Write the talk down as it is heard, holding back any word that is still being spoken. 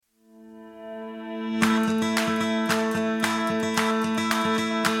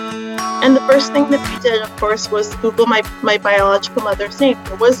And the first thing that we did, of course, was Google my biological mother's name.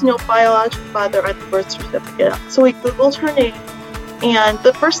 There was no biological father on the birth certificate. So we Googled her name, and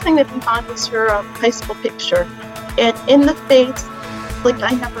the first thing that we found was her high school picture. And in the face, like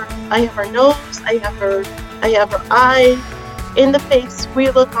I have her nose, I have her eye. In the face,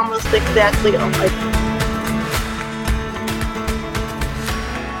 we look almost exactly alike.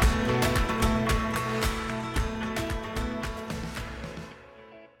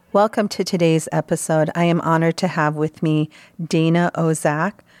 Welcome to today's episode. I am honored to have with me Dana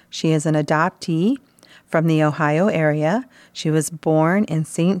Ozak. She is an adoptee from the Ohio area. She was born in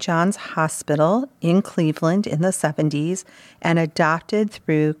St. John's Hospital in Cleveland in the 70s and adopted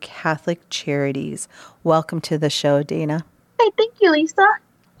through Catholic Charities. Welcome to the show, Dana. Hey, thank you, Lisa.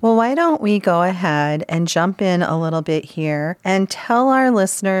 Well, why don't we go ahead and jump in a little bit here and tell our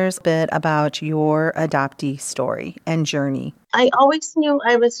listeners a bit about your adoptee story and journey. I always knew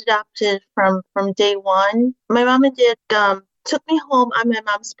I was adopted from day one. My mom and dad took me home on my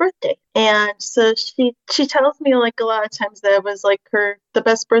mom's birthday. And so she tells me like a lot of times that it was like the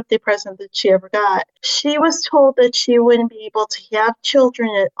best birthday present that she ever got. She was told that she wouldn't be able to have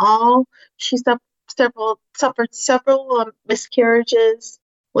children at all. She suffered several miscarriages.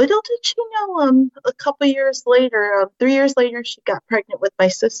 Little did she know, a couple years later, 3 years later, she got pregnant with my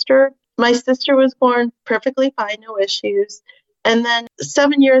sister. My sister was born perfectly fine, no issues. And then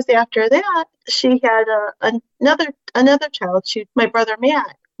 7 years after that, she had another child. My brother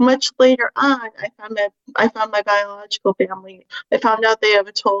Matt. Much later on, I found my biological family. I found out they have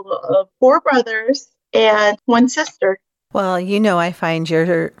a total of 4 brothers and 1 sister. Well, I find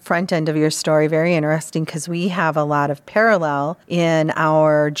your front end of your story very interesting because we have a lot of parallel in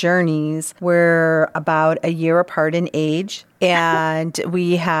our journeys. We're about a year apart in age. And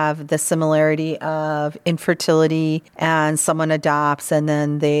we have the similarity of infertility, and someone adopts and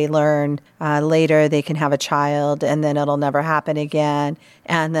then they learn later they can have a child and then it'll never happen again.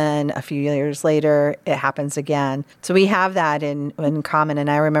 And then a few years later, it happens again. So we have that in common. And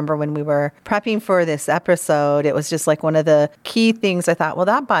I remember when we were prepping for this episode, it was just like one of the key things I thought, well,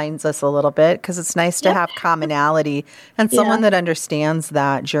 that binds us a little bit because it's nice to have commonality and someone that understands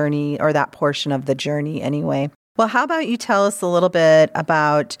that journey or that portion of the journey anyway. Well, how about you tell us a little bit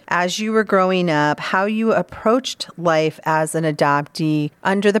about, as you were growing up, how you approached life as an adoptee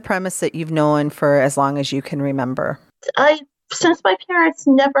under the premise that you've known for as long as you can remember? Since my parents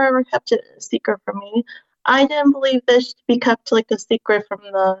never ever kept it a secret from me, I didn't believe this should be kept like a secret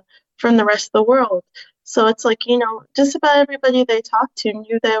from the rest of the world. So it's like, just about everybody they talked to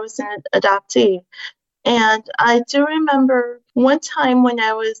knew that I was an adoptee. And I do remember one time when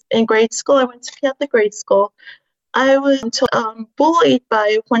I was in grade school, I went to Catholic grade school. I was bullied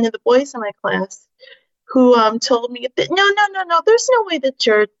by one of the boys in my class who told me that no, there's no way that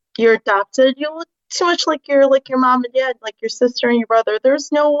you're adopted. You look too much like your mom and dad, like your sister and your brother.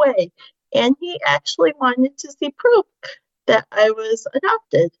 There's no way. And he actually wanted to see proof that I was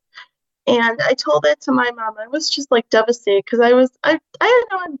adopted. And I told that to my mom. I was just like devastated because I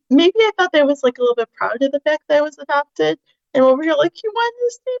don't know, maybe I thought that I was like a little bit proud of the fact that I was adopted. And over here, like, you wanted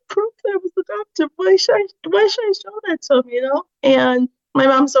to see proof that I was adopted. Why should I show that to him, And my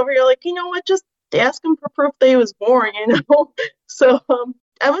mom's over here, like, you know what? Just ask him for proof that he was born, So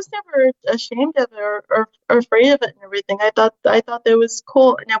I was never ashamed of it or afraid of it and everything. I thought that was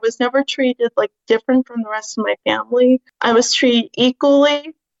cool, and I was never treated like different from the rest of my family. I was treated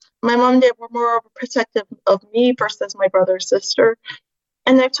equally. My mom and dad were more overprotective of me versus my brother or sister.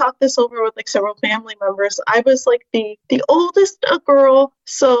 And I've talked this over with like several family members. I was like the oldest girl,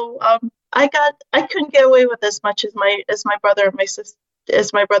 so I couldn't get away with as much as my brother and my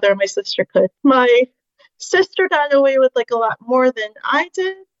sister could. My sister got away with like a lot more than I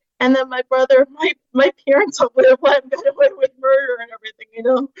did. And then my brother, my parents would have let him get away with murder and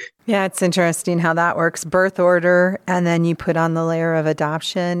everything, Yeah, it's interesting how that works. Birth order, and then you put on the layer of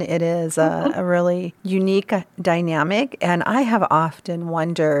adoption. It is a really unique dynamic. And I have often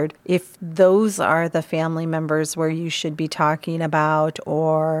wondered if those are the family members where you should be talking about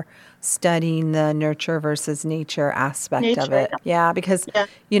or studying the nurture versus nature aspect of it. Yeah, because,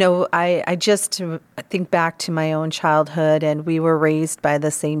 I just think back to my own childhood, and we were raised by the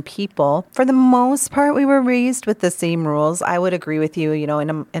same people. For the most part, we were raised with the same rules. I would agree with you,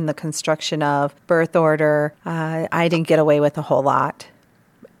 in the construction of birth order, I didn't get away with a whole lot.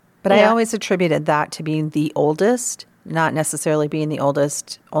 But I always attributed that to being the oldest, not necessarily being the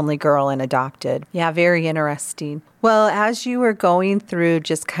oldest, only girl and adopted. Yeah, very interesting. Well, as you were going through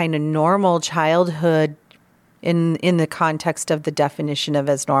just kind of normal childhood in the context of the definition of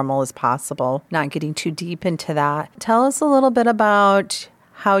as normal as possible, not getting too deep into that, tell us a little bit about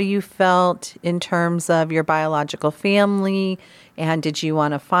how you felt in terms of your biological family, and did you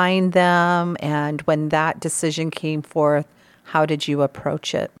want to find them? And when that decision came forth, how did you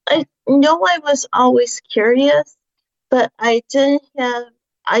approach it? I know I was always curious, but I didn't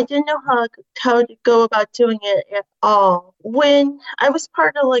know how to go about doing it at all. When I was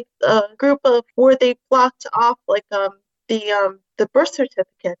part of like a group of where they blocked off like the birth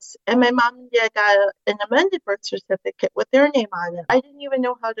certificates, and my mom and dad got an amended birth certificate with their name on it. I didn't even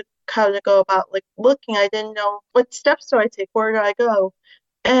know how to go about like looking. I didn't know what steps do I take, where do I go,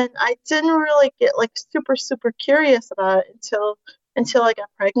 and I didn't really get like super curious about it until I got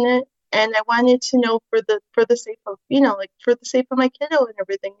pregnant, and I wanted to know for the sake of like for the sake of my kiddo and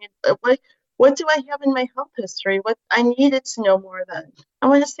everything. What do I have in my health history? What I needed to know more then. I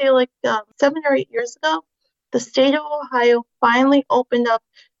want to say like 7 or 8 years ago, the state of Ohio finally opened up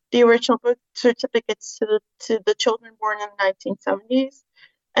the original birth certificates to the children born in the 1970s.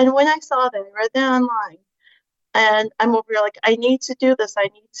 And when I saw that, I read that online, and I'm over here like, I need to do this. I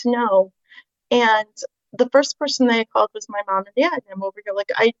need to know. And the first person that I called was my mom and dad. And I'm over here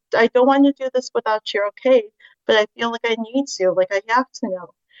like, I don't want to do this without your okay, but I feel like I need to, like I have to know.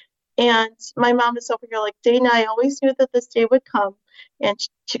 And my mom is over here like, Dana, I always knew that this day would come. And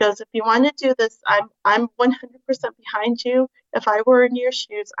she goes, if you want to do this, I'm 100% behind you. If I were in your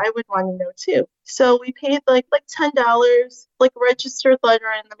shoes, I would want to know too. So we paid like $10, like registered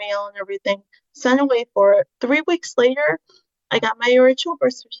letter in the mail and everything, sent away for it. 3 weeks later, I got my original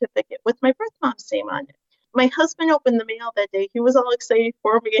birth certificate with my birth mom's name on it. My husband opened the mail that day. He was all excited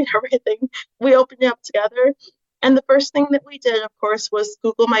for me and everything. We opened it up together. And the first thing that we did, of course, was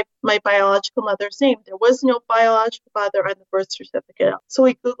Google my biological mother's name. There was no biological father on the birth certificate. So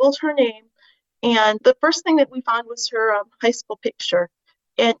we Googled her name, and the first thing that we found was her high school picture.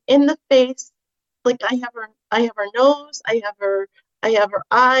 And in the face, like I have her nose, I have her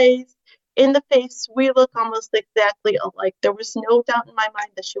eyes. In the face, we look almost exactly alike. There was no doubt in my mind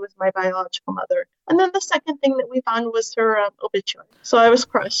that she was my biological mother. And then the second thing that we found was her obituary. So I was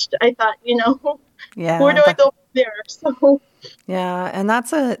crushed. I thought, where Yeah, do I go from there? So yeah, and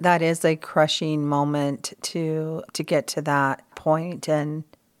that is a crushing moment to get to that point and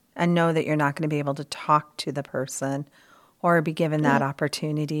know that you're not going to be able to talk to the person or be given that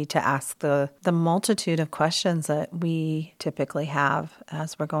opportunity to ask the multitude of questions that we typically have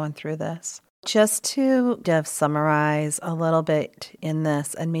as we're going through this. Just to summarize a little bit in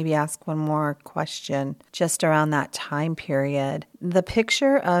this and maybe ask one more question just around that time period. The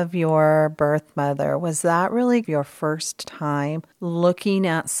picture of your birth mother, was that really your first time looking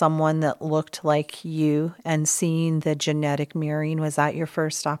at someone that looked like you and seeing the genetic mirroring? Was that your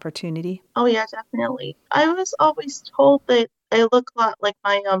first opportunity? oh yeah, definitely. I was always told that I look a lot like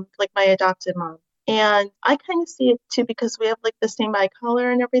my adopted mom. And I kind of see it too because we have like the same eye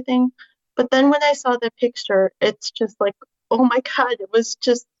color and everything. But then when I saw the picture, it's just like, oh my God, it was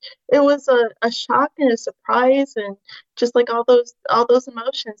a shock and a surprise and just like all those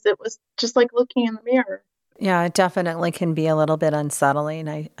emotions. It was just like looking in the mirror. Yeah, it definitely can be a little bit unsettling.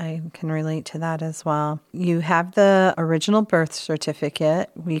 I can relate to that as well. You have the original birth certificate.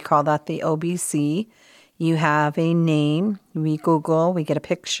 We call that the OBC. You have a name. We Google, we get a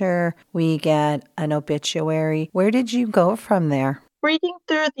picture, we get an obituary. Where did you go from there? Reading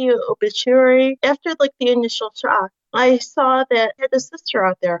through the obituary, after like the initial shock, I saw that I had a sister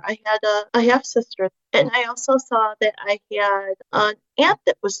out there. I had a half sister, and I also saw that I had an aunt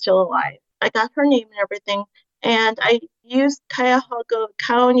that was still alive. I got her name and everything, and I used Cuyahoga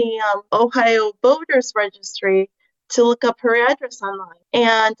County, Ohio Voters Registry to look up her address online.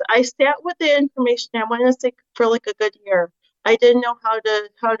 And I sat with the information. I wanted to say for like a good year. I didn't know how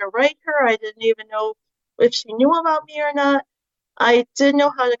to write her. I didn't even know if she knew about me or not. I didn't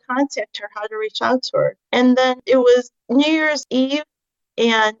know how to contact her, how to reach out to her. And then it was New Year's Eve,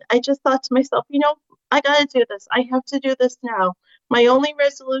 and I just thought to myself, I got to do this. I have to do this now. My only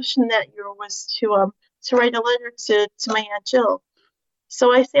resolution that year was to write a letter to my Aunt Jill.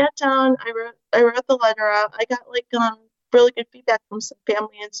 So I sat down, I wrote the letter out. I got like really good feedback from some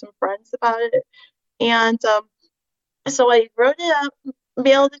family and some friends about it. And so I wrote it out,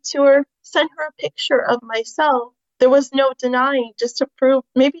 mailed it to her, sent her a picture of myself. There was no denying,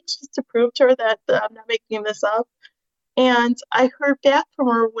 maybe just to prove to her that I'm not making this up. And I heard back from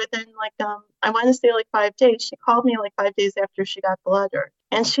her within like, I want to say like 5 days. She called me like 5 days after she got the letter.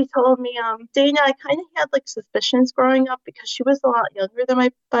 And she told me, Dana, I kind of had like suspicions growing up because she was a lot younger than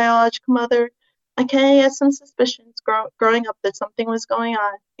my biological mother. I kind of had some suspicions growing up that something was going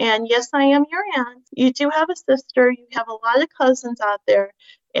on. And yes, I am your aunt. You do have a sister. You have a lot of cousins out there.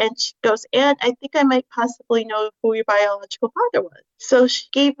 And she goes, and I think I might possibly know who your biological father was. So she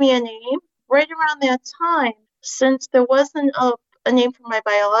gave me a name. Right around that time, since there wasn't a name for my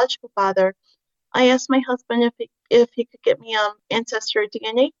biological father, I asked my husband if he could get me ancestry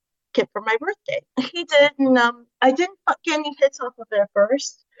DNA kit for my birthday. He did, and I didn't get any hits off of it at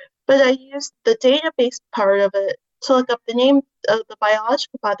first, but I used the database part of it to look up the name of the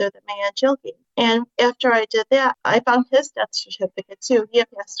biological father that my Aunt Jill gave. And after I did that, I found his death certificate too. He had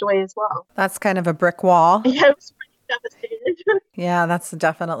passed away as well. That's kind of a brick wall. Yeah, I was pretty devastated. Yeah, that's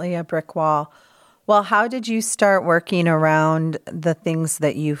definitely a brick wall. Well, how did you start working around the things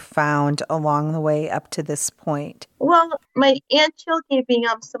that you found along the way up to this point? Well, my Aunt Jill gave me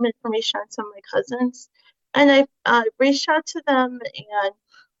some information on some of my cousins, and I reached out to them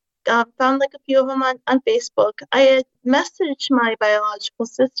and found like a few of them on Facebook. I had messaged my biological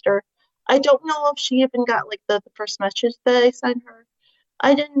sister. I don't know if she even got like the first message that I sent her.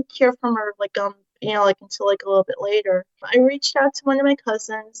 I didn't hear from her like like until like a little bit later. I reached out to one of my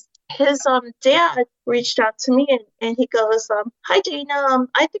cousins. His dad reached out to me and he goes, "Hi Dana,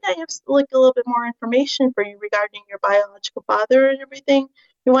 I think I have like a little bit more information for you regarding your biological father and everything.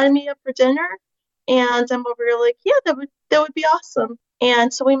 You want to meet up for dinner?" And I'm over here like, "Yeah, that would be awesome."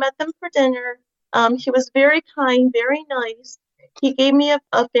 And so we met them for dinner. He was very kind, very nice. He gave me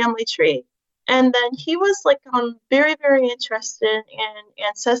a family tree. And then he was like very, very interested in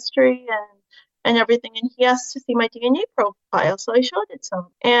ancestry and everything. And he asked to see my DNA profile. So I showed it to him.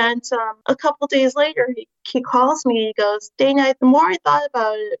 And a couple days later, he calls me. He goes, "Dana, the more I thought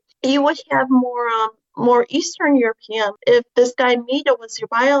about it, you would have more Eastern European if this guy Mita was your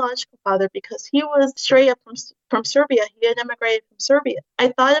biological father because he was straight up from Serbia. He had immigrated from Serbia." I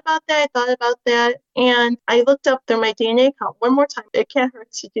thought about that. I thought about that, and I looked up through my DNA account one more time. It can't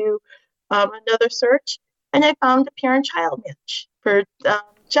hurt to do another search, and I found a parent-child match for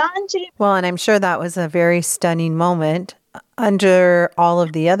John J. Well, and I'm sure that was a very stunning moment. Under all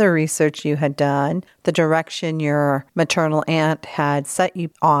of the other research you had done, the direction your maternal aunt had set you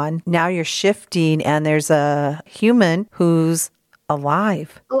on, now you're shifting and there's a human who's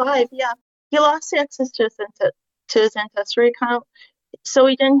alive. Alive, yeah. He lost access to his ancestry account, so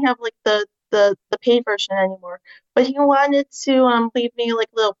he didn't have like the paid version anymore. But he wanted to leave me like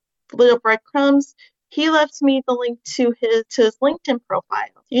little breadcrumbs. He left me the link to his LinkedIn profile.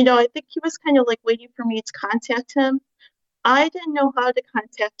 I think he was kind of like waiting for me to contact him. I didn't know how to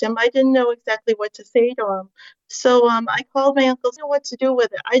contact him. I didn't know exactly what to say to him. So I called my uncle. I don't know what to do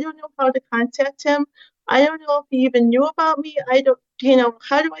with it. I don't know how to contact him. I don't know if he even knew about me. I don't,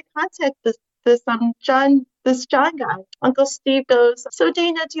 how do I contact this John guy? Uncle Steve goes, "So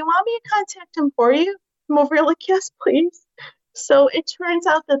Dana, do you want me to contact him for you?" I'm over here like, "Yes, please." So it turns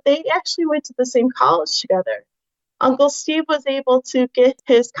out that they actually went to the same college together. Uncle Steve was able to get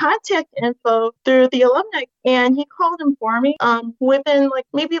his contact info through the alumni, and he called him for me. Within like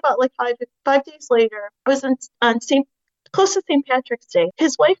maybe about like 5 days later, it was on close to St. Patrick's Day.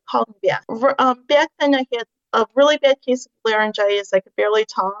 His wife called me back. Back then, I had a really bad case of laryngitis. I could barely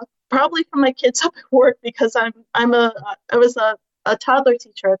talk, probably from my kids up at work because I was a toddler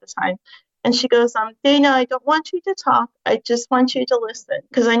teacher at the time. And she goes, "Dana, I don't want you to talk. I just want you to listen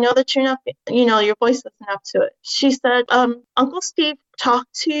because I know that you're not, your voice isn't up to it." She said, "Uncle Steve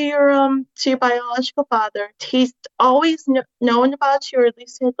talked to your biological father. He's always known about you, or at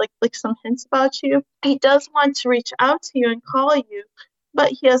least had like some hints about you. He does want to reach out to you and call you, but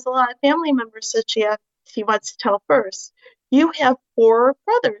he has a lot of family members that he wants to tell first. You have four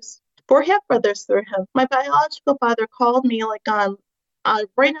half brothers through him. My biological father called me like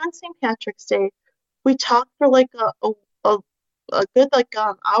right on St. Patrick's Day. We talked for like a good like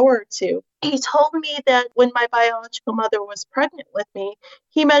hour or two. He told me that when my biological mother was pregnant with me,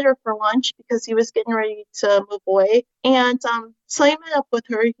 he met her for lunch because he was getting ready to move away. And so he met up with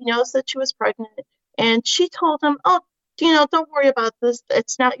her. He knows that she was pregnant, and she told him, "Oh, don't worry about this.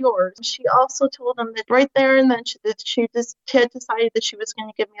 It's not yours." She also told him that right there and then she just had decided that she was going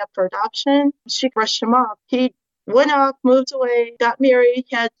to give me up for adoption. She brushed him off. He went off, moved away, got married,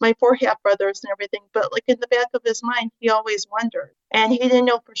 had my four half brothers and everything. But like in the back of his mind, he always wondered. And he didn't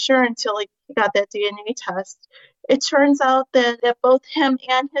know for sure until he got that DNA test. It turns out that both him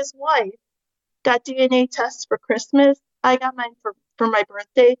and his wife got DNA tests for Christmas. I got mine for my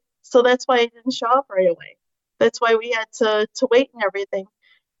birthday. So that's why it didn't show up right away. That's why we had to wait and everything.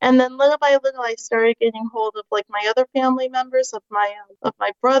 And then little by little, I started getting hold of like my other family members of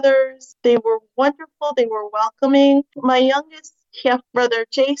my brothers. They were wonderful. They were welcoming. My youngest half brother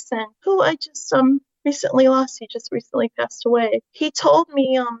Jason, who I just recently lost. He just recently passed away. He told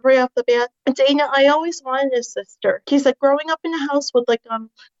me right off the bat, Dana, I always wanted a sister. He said growing up in a house with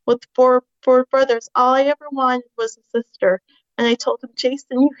with four brothers, all I ever wanted was a sister. And I told him,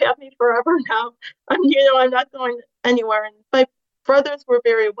 Jason, you have me forever now. I'm not going anywhere. And my brothers were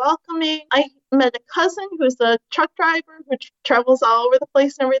very welcoming. I met a cousin who's a truck driver who travels all over the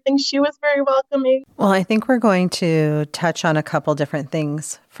place and everything. She was very welcoming. Well, I think we're going to touch on a couple different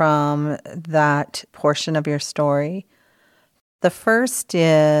things from that portion of your story. The first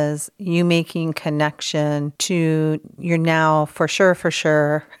is you making connection to your now for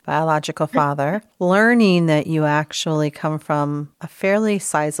sure biological father, learning that you actually come from a fairly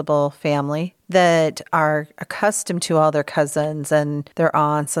sizable family that are accustomed to all their cousins and their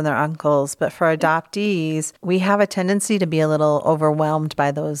aunts and their uncles. But for adoptees, we have a tendency to be a little overwhelmed by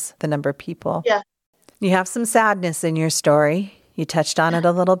the number of people. Yeah. You have some sadness in your story. You touched on it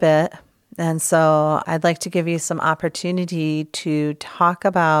a little bit. And so I'd like to give you some opportunity to talk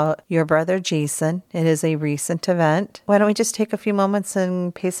about your brother, Jason. It is a recent event. Why don't we just take a few moments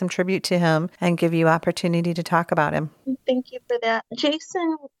and pay some tribute to him and give you opportunity to talk about him? Thank you for that.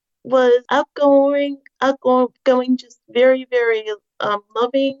 Jason was outgoing, just very, very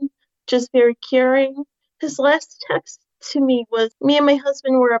loving, just very caring. His last text to me was, me and my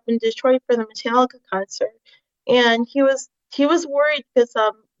husband were up in Detroit for the Metallica concert, and he was worried because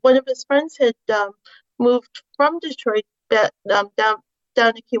one of his friends had moved from Detroit down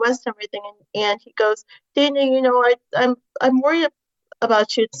to Key West and everything, and he goes, Dana, I'm worried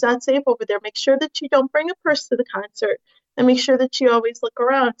about you. It's not safe over there. Make sure that you don't bring a purse to the concert, and make sure that you always look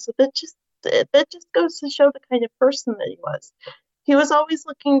around. So that just goes to show the kind of person that he was. He was always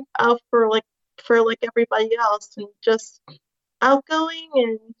looking out for everybody else, and just outgoing.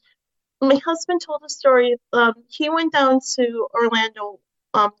 And my husband told a story. He went down to Orlando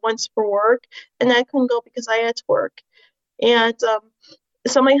once for work, and I couldn't go because I had to work. And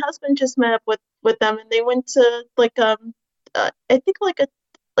so my husband just met up with them, and they went to I think like an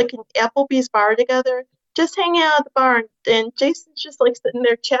Applebee's bar together, just hanging out at the bar. And Jason's just like sitting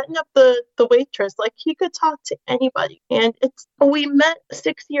there chatting up the waitress, like he could talk to anybody. And we met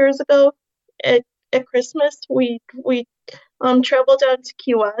 6 years ago at Christmas. We traveled down to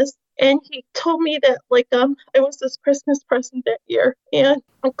Key West, and he told me that I was this Christmas present that year. And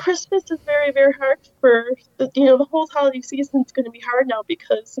Christmas is very, very hard for the whole holiday season is going to be hard now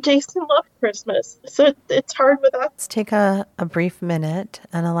because Jason loved Christmas, so it's hard with us. Let's take a brief minute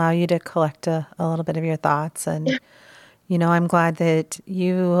and allow you to collect a little bit of your thoughts. And I'm glad that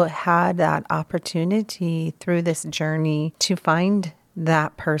you had that opportunity through this journey to find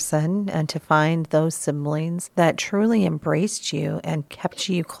that person and to find those siblings that truly embraced you and kept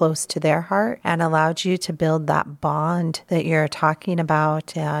you close to their heart and allowed you to build that bond that you're talking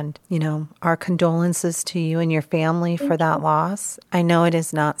about. And, our condolences to you and your family for that loss. I know it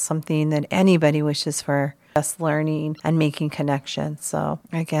is not something that anybody wishes for, just learning and making connections. So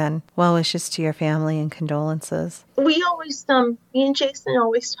again, well wishes to your family and condolences. We always, me and Jason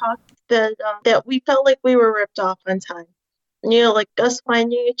always talked that we felt like we were ripped off on time. Like us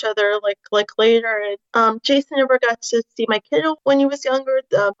finding each other like later. And Jason never got to see my kiddo when he was younger.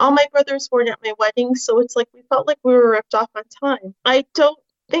 All my brothers weren't at my wedding, so it's like we felt like we were ripped off on time. I don't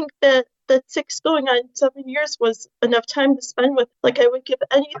think that 6 going on 7 years was enough time to spend with. I would give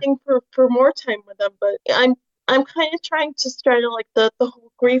anything for more time with them, but I'm kind of trying to straddle the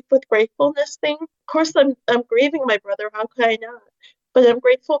whole grief with gratefulness thing. Of course, I'm grieving my brother. How could I not? But I'm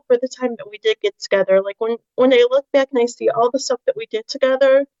grateful for the time that we did get together. When I look back and I see all the stuff that we did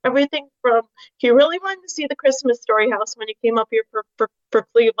together, everything from he really wanted to see the Christmas Story House when he came up here for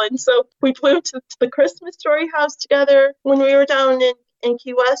Cleveland. So we flew to the Christmas Story House together. When we were down in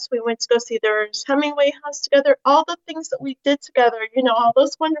Key West, we went to go see their Hemingway house together. All the things that we did together, all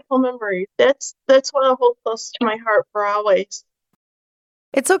those wonderful memories. That's what I hold close to my heart for always.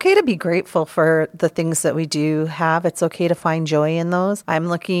 It's okay to be grateful for the things that we do have. It's okay to find joy in those. I'm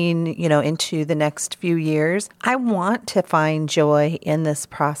looking, into the next few years. I want to find joy in this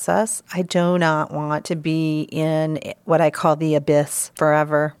process. I do not want to be in what I call the abyss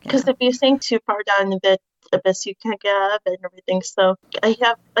forever. Because if you sink too far down the abyss, you can't get out of it and everything. So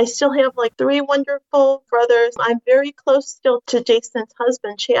I still have 3 wonderful brothers. I'm very close still to Jason's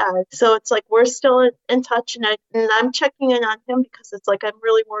husband, Chad. So it's we're still in touch, and I'm checking in on him because it's I'm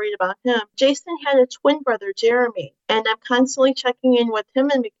really worried about him. Jason had a twin brother, Jeremy, and I'm constantly checking in with him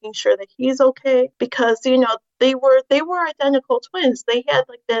and making sure that he's okay because they were identical twins. They had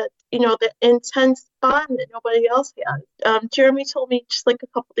the intense bond that nobody else has. Jeremy told me just like a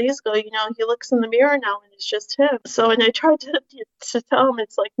couple days ago, he looks in the mirror now and it's just him. So, and I tried to tell him,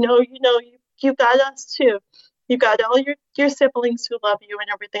 it's like, no, you got us too. You got all your siblings who love you and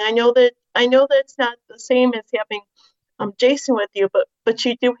everything. I know that it's not the same as having Jason with you, but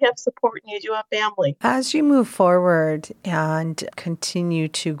you do have support and you do have family. As you move forward and continue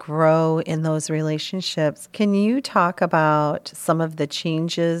to grow in those relationships, can you talk about some of the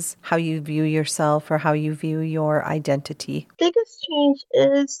changes, how you view yourself or how you view your identity? Biggest change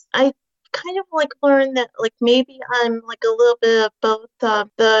is I kind of like learned that like maybe I'm like a little bit of both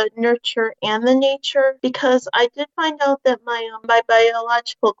the nurture and the nature, because I did find out that my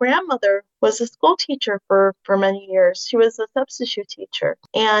biological grandmother was a school teacher for many years. She was a substitute teacher,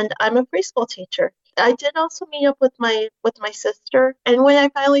 and I'm a preschool teacher. I did also meet up with my sister, and when I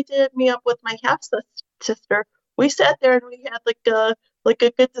finally did meet up with my half sister, we sat there and we had like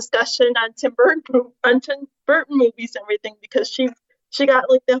a good discussion on Tim Burton movies and everything, because she got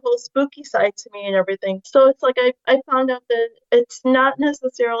like the whole spooky side to me and everything. So it's like I found out that it's not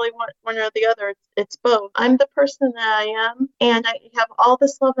necessarily one or the other. It's both. I'm the person that I am, and I have all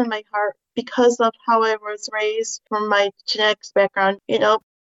this love in my heart because of how I was raised from my genetics background.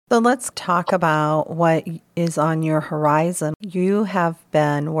 So let's talk about what is on your horizon. You have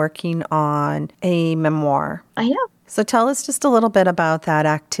been working on a memoir. I have. So tell us just a little bit about that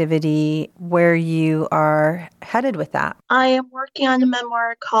activity, where you are headed with that. I am working on a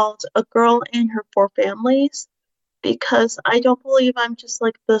memoir called A Girl and Her Four Families, because I don't believe I'm just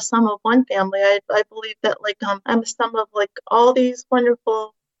like the sum of one family. I believe that like I'm a sum of like all these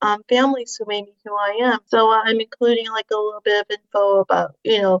wonderful families who made me who I am. So I'm including like a little bit of info about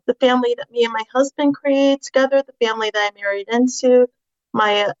the family that me and my husband created together, the family that I married into,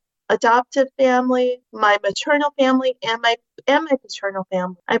 my adoptive family, my maternal family, and my paternal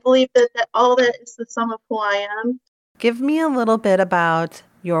family. I believe that all that is the sum of who I am. Give me a little bit about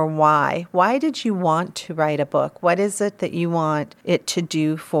your why. Why did you want to write a book? What is it that you want it to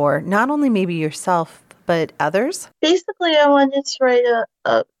do for not only maybe yourself, but others? Basically, I wanted to write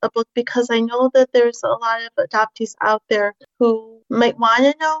a book because I know that there's a lot of adoptees out there who might want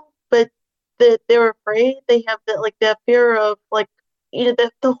to know, but they're afraid. They have that fear of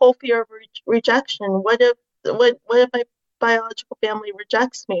the whole fear of rejection. What if my biological family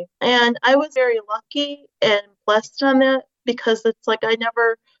rejects me? And I was very lucky and blessed on that, because it's like I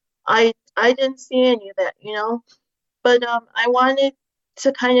didn't see any of that. But I wanted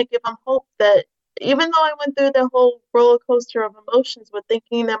to kind of give them hope that even though I went through the whole roller coaster of emotions with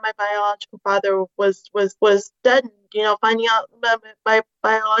thinking that my biological father was dead, finding out that my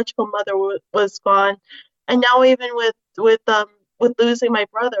biological mother was gone, and now even with losing my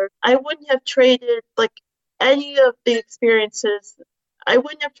brother, I wouldn't have traded like any of the experiences. I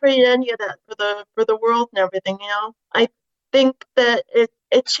wouldn't have traded any of that for the world and everything. I think that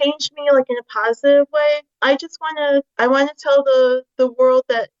it changed me like in a positive way. I want to tell the world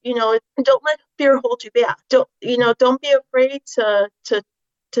that don't let fear hold you back. Don't be afraid to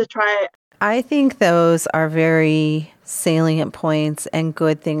try it. I think those are very salient points and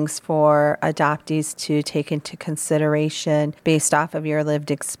good things for adoptees to take into consideration based off of your lived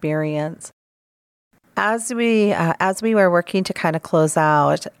experience. As we were working to kind of close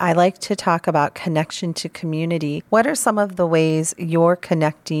out, I like to talk about connection to community. What are some of the ways you're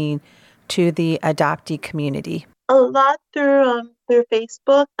connecting to the adoptee community? A lot through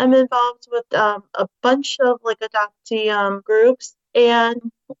Facebook. I'm involved with a bunch of like adoptee groups,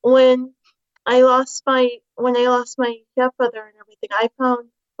 and when when I lost my stepbrother and everything, I found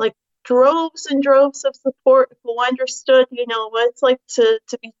like droves and droves of support who understood, what it's like to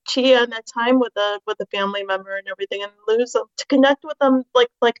be chia in that time with a family member and everything, and lose them, to connect with them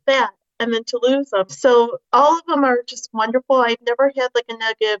like that, and then to lose them. So all of them are just wonderful. I've never had like a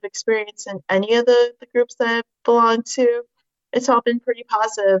negative experience in any of the groups that I've belonged to. It's all been pretty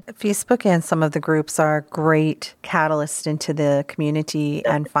positive. Facebook and some of the groups are great catalysts into the community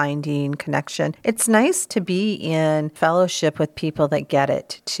and finding connection. It's nice to be in fellowship with people that get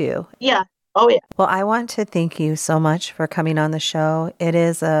it too. Yeah. Oh, yeah. Well, I want to thank you so much for coming on the show. It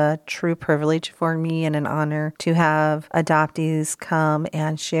is a true privilege for me and an honor to have adoptees come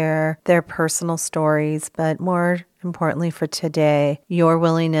and share their personal stories, but more importantly for today, your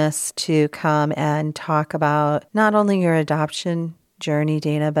willingness to come and talk about not only your adoption journey,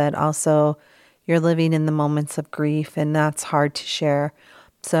 Dana, but also you're living in the moments of grief, and that's hard to share.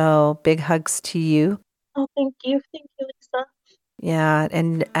 So big hugs to you. Oh, thank you. Thank you, Lisa. Yeah,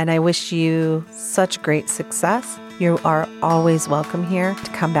 and I wish you such great success. You are always welcome here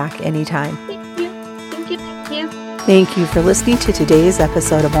to come back anytime. Thank you. Thank you. Thank you. Thank you for listening to today's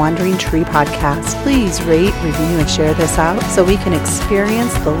episode of Wandering Tree Podcast. Please rate, review, and share this out so we can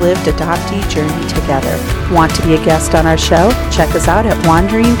experience the lived adoptee journey together. Want to be a guest on our show? Check us out at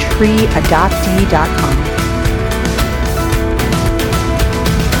wanderingtreeadoptee.com.